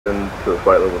to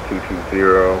flight level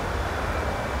 220.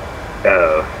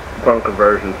 Phone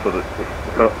conversions for the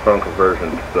phone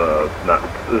conversions. Not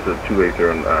this is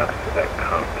 280 at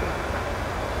Compton.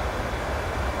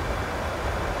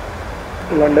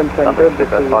 London Center. This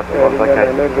is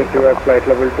Air with you at flight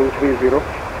level 230.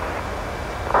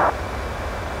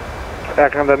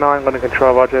 Aircraft 9, London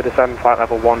Control, Roger, descend flight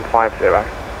level 150.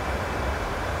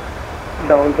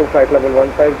 Down to flight level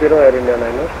 150, Air India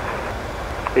 9er.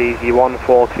 Easy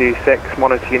 1426,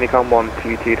 monitor Unicom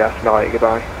 122.9,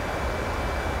 goodbye.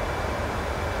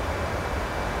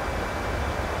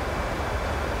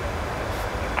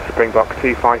 Springbok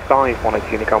 255, monitor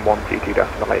Unicom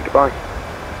 122.9, goodbye.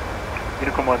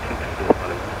 Unicom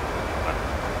 122.9.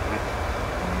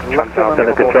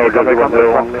 London Control, Runway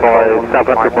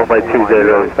 157, runway 20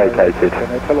 is vacated.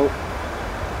 Hello.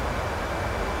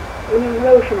 In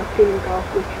motion of Team Golf,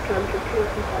 which transit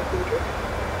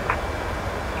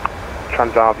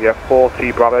Transavia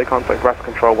 40 Bravo, contact Brest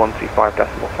Control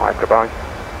 125.5, goodbye.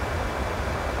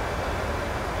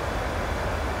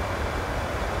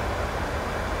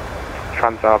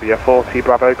 Transavia 40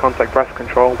 Bravo, contact Brest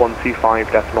Control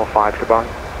 125.5, goodbye.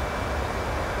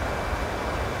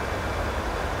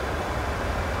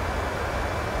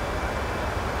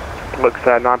 Looks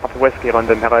 9 Papa Whiskey,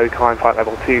 London, hello, climb flight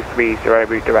level 230,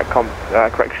 route direct,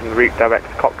 route direct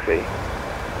Coxie.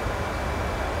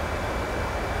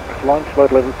 Launch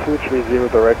flight level 230,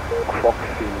 direct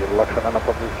Coxie, Luxembourg,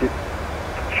 Papa Whiskey.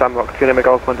 Shamrock 2 Lima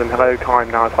Golf, London, hello, climb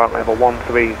now flight level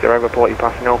 130, report your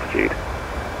passing altitude.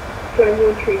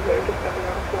 130, just coming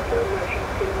out of water, motion of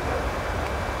Team Golf.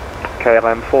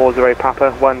 KLM 40 Papa,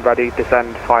 when ready,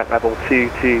 descend flight level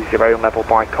 220, level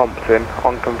by Compton,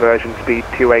 on conversion speed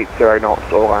 280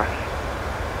 knots or less.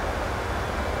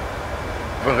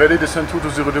 When ready, descend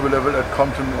 220 level at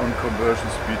Compton on conversion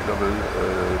speed level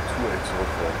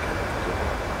 2804 km.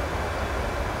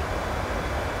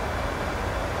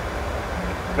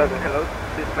 London, hello,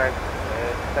 this is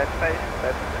Airspace,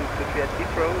 that's 223 at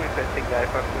Heathrow, requesting the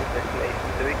aircraft to destination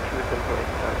Zurich with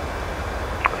information.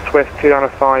 Swift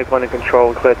 295, London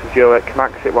Control, clear to Zurich,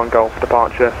 max at 1 Golf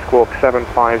departure, squawk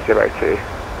 7502.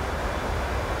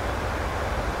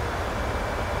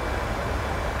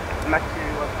 Max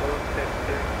 1 Golf,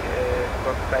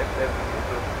 squawk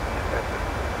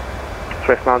 572.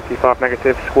 Swift 95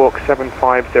 negative, squawk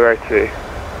 7502.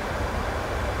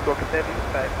 Squawk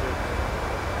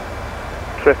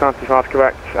 752. Swift 95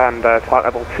 correct, and flight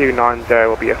level 290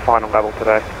 will be your final level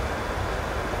today.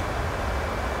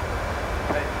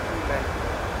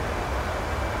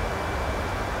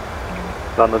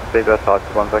 London Speedbird Type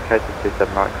 1 vacated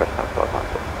 279 Crest Stand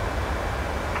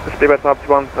 594. Speedbird Type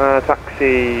 1,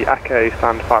 taxi Echo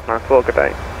stand 594, good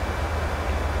day.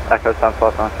 Echo Stand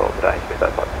 594, good day,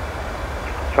 Speedbird Type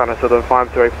 1. China Southern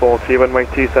 5040, runway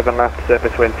 27 left,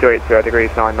 surface wind 280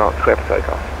 degrees 9 knots, clear for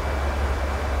takeoff.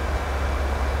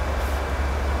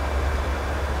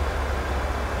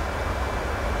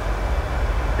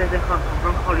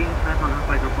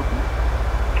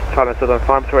 China Southern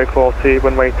 5040,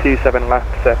 runway 27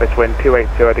 left, surface wind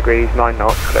 280 degrees 9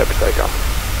 knots, clear for takeoff.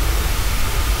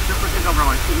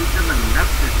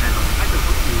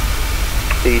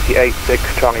 Easy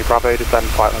 86 Charlie Bravo, descend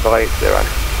flight level 80.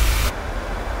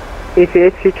 Easy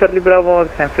 8 Charlie Bravo,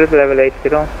 descend flight level 80.